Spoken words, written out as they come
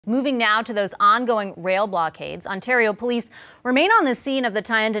Moving now to those ongoing rail blockades, Ontario Police remain on the scene of the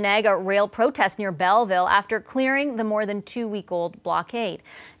Tyendinaga rail protest near Belleville after clearing the more than 2-week-old blockade.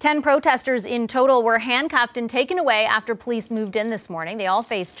 10 protesters in total were handcuffed and taken away after police moved in this morning. They all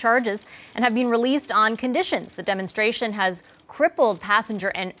face charges and have been released on conditions. The demonstration has crippled passenger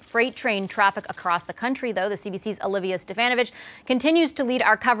and freight train traffic across the country, though. The CBC's Olivia Stefanovich continues to lead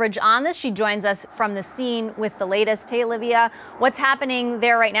our coverage on this. She joins us from the scene with the latest. Hey, Olivia, what's happening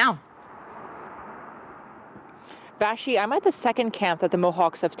there right now? Vashi, I'm at the second camp that the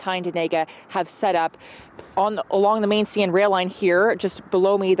Mohawks of Tyendinaga have set up along the main CN rail line here, just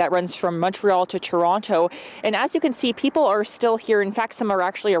below me, that runs from Montreal to Toronto. And as you can see, people are still here. In fact, some are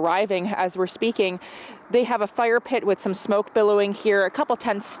actually arriving as we're speaking. They have a fire pit with some smoke billowing here, a couple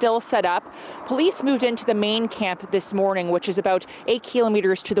tents still set up. Police moved into the main camp this morning, which is about 8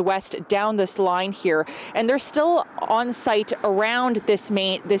 kilometers to the west down this line here. And they're still on site around this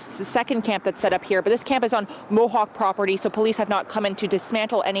second camp that's set up here. But this camp is on Mohawk property, so police have not come in to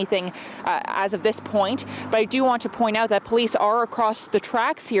dismantle anything as of this point. But I do want to point out that police are across the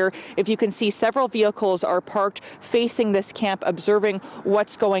tracks here. If you can see, several vehicles are parked facing this camp, observing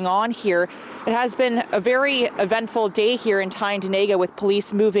what's going on here. It has been a very eventful day here in Tyendinaga, with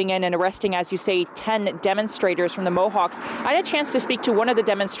police moving in and arresting, as you say, 10 demonstrators from the Mohawks. I had a chance to speak to one of the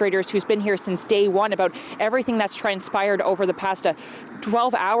demonstrators who's been here since day one about everything that's transpired over the past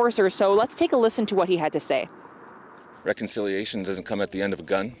 12 hours or so. Let's take a listen to what he had to say. Reconciliation doesn't come at the end of a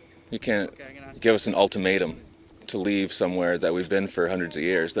gun. You can't give us an ultimatum to leave somewhere that we've been for hundreds of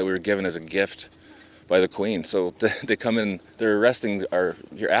years, that we were given as a gift by the Queen. So they come in, they're arresting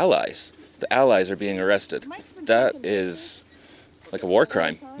your allies. The allies are being arrested. That is like a war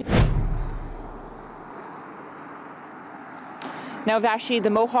crime. Now, Vashi, the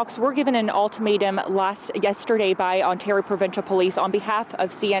Mohawks were given an ultimatum yesterday by Ontario Provincial Police on behalf of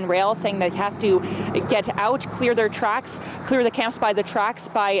CN Rail, saying they have to get out, clear their tracks, clear the camps by the tracks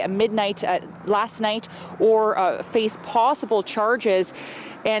by midnight last night, or face possible charges.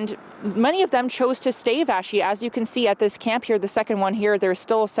 And many of them chose to stay, Vashi. As you can see at this camp here, the second one here, there's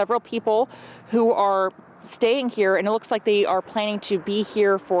still several people who are staying here, and it looks like they are planning to be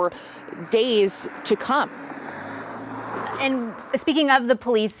here for days to come. And speaking of the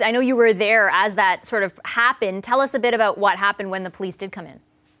police, I know you were there as that sort of happened. Tell us a bit about what happened when the police did come in.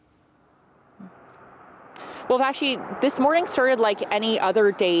 Well, actually, this morning started like any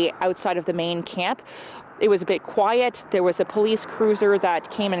other day outside of the main camp. It was a bit quiet. There was a police cruiser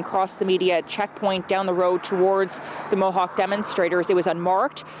that came and crossed the media checkpoint down the road towards the Mohawk demonstrators. It was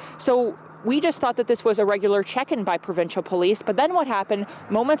unmarked. So we just thought that this was a regular check-in by provincial police. But then what happened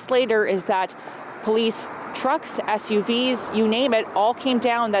moments later is that police trucks, SUVs, you name it, all came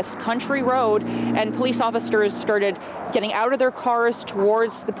down this country road, and police officers started getting out of their cars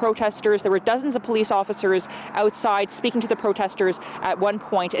towards the protesters. There were dozens of police officers outside speaking to the protesters at one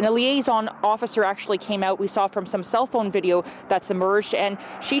point, and a liaison officer actually came out. We saw from some cell phone video that's emerged, and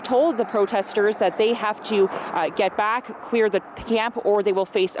she told the protesters that they have to get back, clear the camp, or they will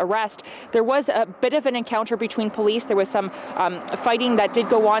face arrest. There was a bit of an encounter between police. There was some fighting that did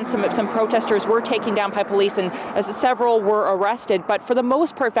go on. Some protesters were taken down by police, and several were arrested. But for the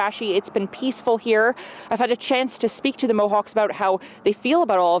most part, Vashi, it's been peaceful here. I've had a chance to speak to the Mohawks about how they feel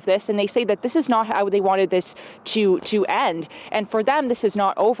about all of this, and they say that this is not how they wanted this to end. And for them, this is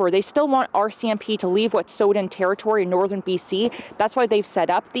not over. They still want RCMP to leave Wet'suwet'en territory in northern BC. That's why they've set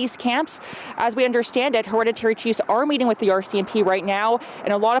up these camps. As we understand it, hereditary chiefs are meeting with the RCMP right now,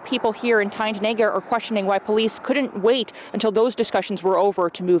 and a lot of people here in Tyendinaga are questioning why police couldn't wait until those discussions were over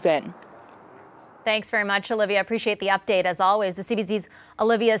to move in. Thanks very much, Olivia. Appreciate the update, as always. The CBC's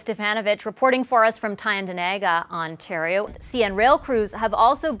Olivia Stefanovich reporting for us from Tyendinaga, Ontario. CN rail crews have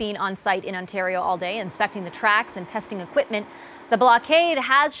also been on site in Ontario all day, inspecting the tracks and testing equipment. The blockade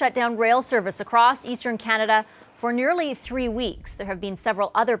has shut down rail service across eastern Canada for nearly 3 weeks. There have been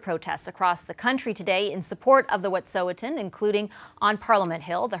several other protests across the country today in support of the Wet'suwet'en, including on Parliament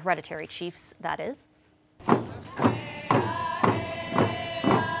Hill, the hereditary chiefs, that is.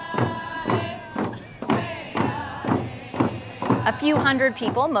 A few hundred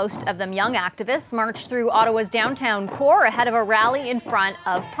people, most of them young activists, marched through Ottawa's downtown core ahead of a rally in front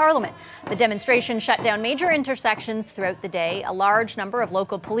of Parliament. The demonstration shut down major intersections throughout the day. A large number of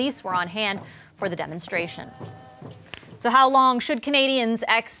local police were on hand for the demonstration. So how long should Canadians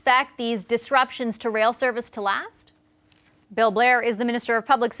expect these disruptions to rail service to last? Bill Blair is the Minister of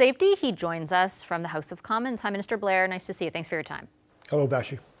Public Safety. He joins us from the House of Commons. Hi, Minister Blair. Nice to see you. Thanks for your time. Hello,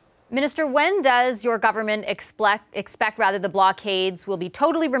 Vashi. Minister, when does your government expect the blockades will be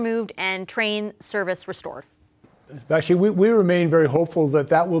totally removed and train service restored? Actually, we remain very hopeful that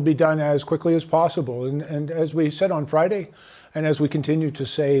that will be done as quickly as possible. And as we said on Friday, and as we continue to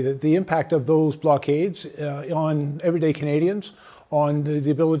say, that the impact of those blockades on everyday Canadians, on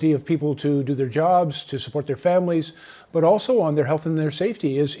the ability of people to do their jobs, to support their families, but also on their health and their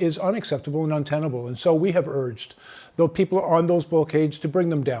safety is unacceptable and untenable. And so we have urged the people on those blockades to bring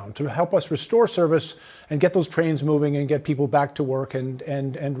them down, to help us restore service and get those trains moving and get people back to work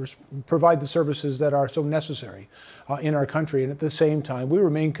and provide the services that are so necessary in our country. And at the same time, we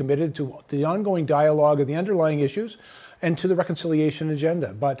remain committed to the ongoing dialogue of the underlying issues and to the reconciliation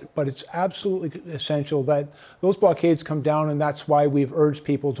agenda. But it's absolutely essential that those blockades come down, and that's why we've urged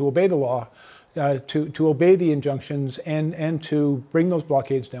people to obey the law, to obey the injunctions, and to bring those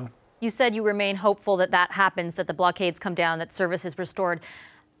blockades down. You said you remain hopeful that that happens, that the blockades come down, that service is restored,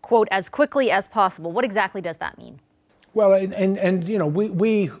 quote, as quickly as possible. What exactly does that mean? Well, and you know,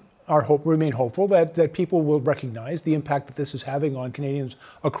 we remain hopeful that people will recognize the impact that this is having on Canadians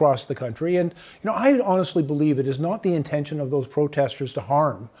across the country. And you know, I honestly believe it is not the intention of those protesters to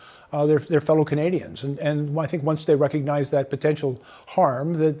harm their fellow Canadians. And I think once they recognize that potential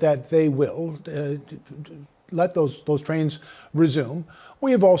harm, that they will let those trains resume.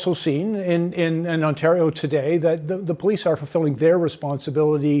 We have also seen in Ontario today that the police are fulfilling their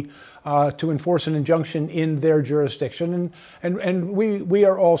responsibility to enforce an injunction in their jurisdiction. And we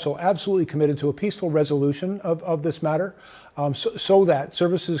are also absolutely committed to a peaceful resolution of this matter so that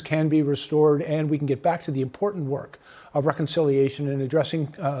services can be restored and we can get back to the important work of reconciliation and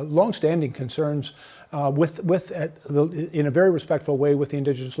addressing long-standing concerns in a very respectful way with the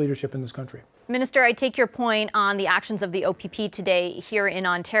Indigenous leadership in this country. Minister, I take your point on the actions of the OPP today here in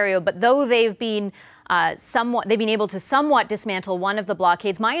Ontario, but though they've been able to somewhat dismantle one of the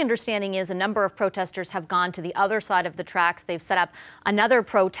blockades, my understanding is a number of protesters have gone to the other side of the tracks. They've set up another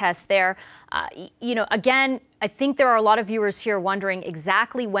protest there. You know, again, I think there are a lot of viewers here wondering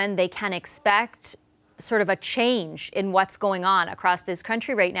exactly when they can expect sort of a change in what's going on across this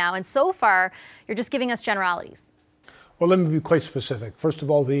country right now. And so far, you're just giving us generalities. Well, let me be quite specific. First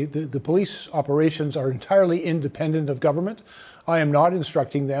of all, the police operations are entirely independent of government. I am not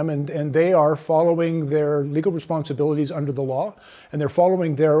instructing them, and they are following their legal responsibilities under the law, and they're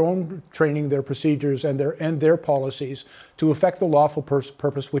following their own training, their procedures, and their policies to effect the lawful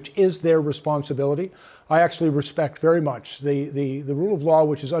purpose, which is their responsibility. I actually respect very much the rule of law,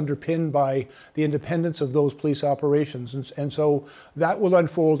 which is underpinned by the independence of those police operations, and so that will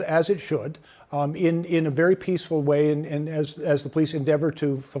unfold as it should. In a very peaceful way, and as the police endeavor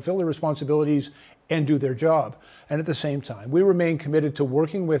to fulfill their responsibilities and do their job. And at the same time, we remain committed to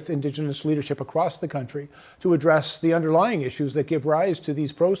working with Indigenous leadership across the country to address the underlying issues that give rise to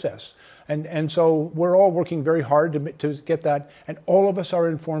these protests. And so we're all working very hard to get that, and all of us are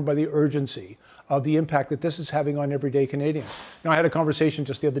informed by the urgency of the impact that this is having on everyday Canadians. Now, I had a conversation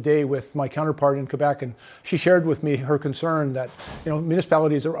just the other day with my counterpart in Quebec, and she shared with me her concern that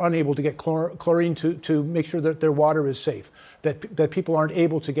municipalities are unable to get chlorine to make sure that their water is safe, that people aren't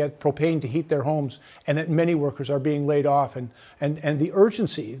able to get propane to heat their homes, and that many workers are being laid off. And the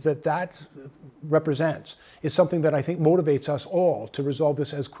urgency that represents is something that I think motivates us all to resolve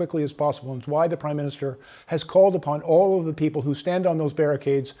this as quickly as possible. And it's why the Prime Minister has called upon all of the people who stand on those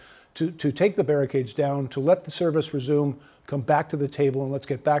barricades to take the barricades down, to let the service resume, come back to the table, and let's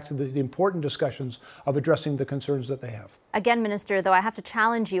get back to the important discussions of addressing the concerns that they have. Again, Minister, though, I have to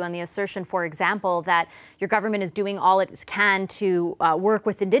challenge you on the assertion, for example, that your government is doing all it can to work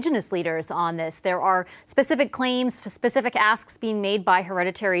with Indigenous leaders on this. There are specific claims, specific asks being made by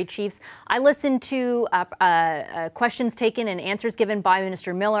hereditary chiefs. I listened to questions taken and answers given by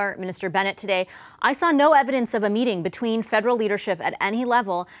Minister Miller, Minister Bennett today. I saw no evidence of a meeting between federal leadership at any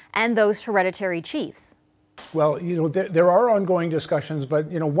level and those hereditary chiefs. Well, there are ongoing discussions, but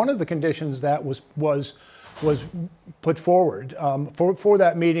one of the conditions that was put forward for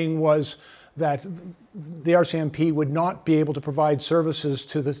that meeting was that the RCMP would not be able to provide services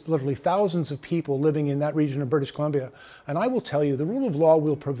to the literally thousands of people living in that region of British Columbia. And I will tell you, the rule of law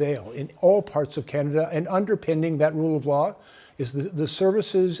will prevail in all parts of Canada, and underpinning that rule of law is the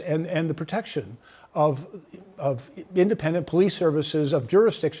services and the protection of independent police services of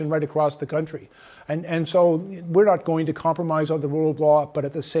jurisdiction right across the country. And so we're not going to compromise on the rule of law, but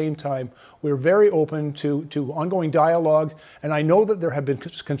at the same time, we're very open to ongoing dialogue. And I know that there have been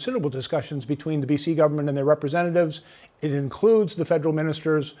considerable discussions between the BC government and their representatives. It includes the federal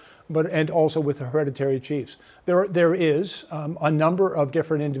ministers, and also with the hereditary chiefs. There is a number of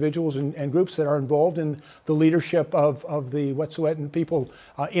different individuals and groups that are involved in the leadership of the Wet'suwet'en people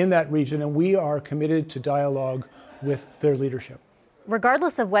in that region, and we are committed to dialogue with their leadership.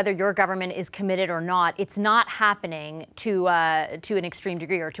 regardless of whether your government is committed or not, it's not happening to an extreme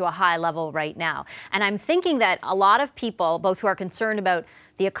degree or to a high level right now. And I'm thinking that a lot of people, both who are concerned about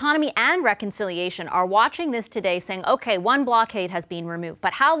the economy and reconciliation, are watching this today saying, okay, one blockade has been removed,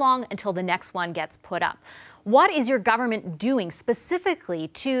 but how long until the next one gets put up? What is your government doing specifically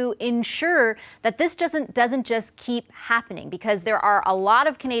to ensure that this doesn't just keep happening? Because there are a lot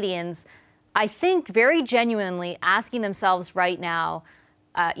of Canadians, I think, very genuinely asking themselves right now,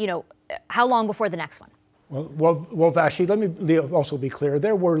 how long before the next one? Well, Vashi, let me also be clear.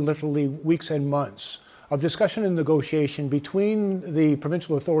 There were literally weeks and months of discussion and negotiation between the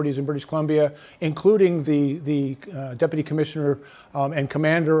provincial authorities in British Columbia, including the Deputy Commissioner and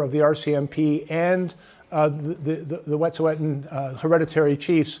Commander of the RCMP and the Wet'suwet'en hereditary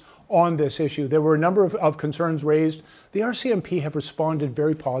chiefs on this issue. There were a number of concerns raised. The RCMP have responded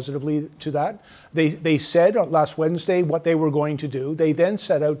very positively to that. They said last Wednesday what they were going to do. They then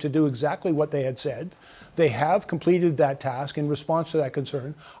set out to do exactly what they had said. They have completed that task in response to that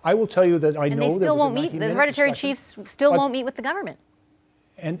concern. I will tell you that I know they still won't meet. The hereditary chiefs still won't meet with the government.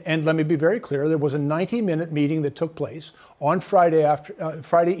 And let me be very clear, there was a 90-minute meeting that took place on Friday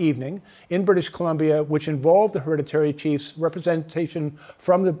evening in British Columbia, which involved the hereditary chiefs, representation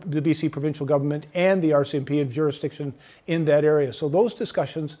from the BC provincial government and the RCMP and jurisdiction in that area. So those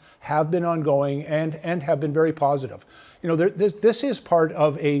discussions have been ongoing and have been very positive. This is part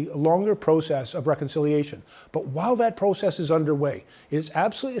of a longer process of reconciliation. But while that process is underway, it is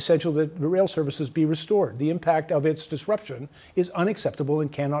absolutely essential that the rail services be restored. The impact of its disruption is unacceptable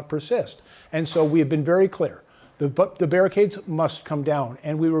and cannot persist. And so we have been very clear. The barricades must come down,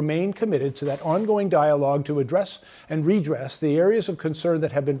 and we remain committed to that ongoing dialogue to address and redress the areas of concern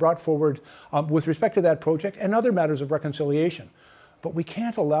that have been brought forward with respect to that project and other matters of reconciliation. But we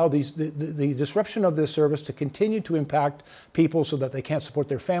can't allow the disruption of this service to continue to impact people so that they can't support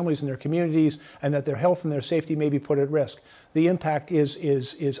their families and their communities and that their health and their safety may be put at risk. The impact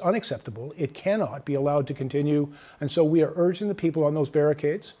is unacceptable. It cannot be allowed to continue. And so we are urging the people on those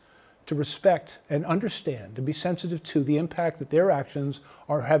barricades to respect and understand and be sensitive to the impact that their actions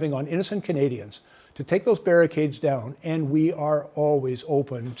are having on innocent Canadians, to take those barricades down. And we are always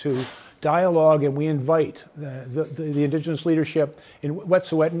open to dialogue, and we invite the Indigenous leadership in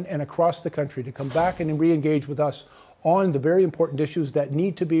Wet'suwet'en and across the country to come back and re-engage with us on the very important issues that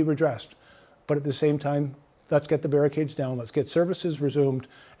need to be redressed. But at the same time, let's get the barricades down, let's get services resumed,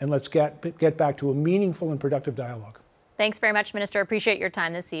 and let's get back to a meaningful and productive dialogue. Thanks very much, Minister. Appreciate your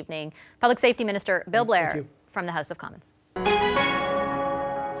time this evening. Public Safety Minister Bill Blair from the House of Commons.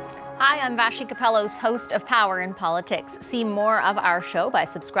 Hi, I'm Vashi Capellos, host of Power in Politics. See more of our show by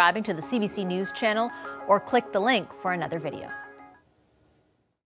subscribing to the CBC News channel or click the link for another video.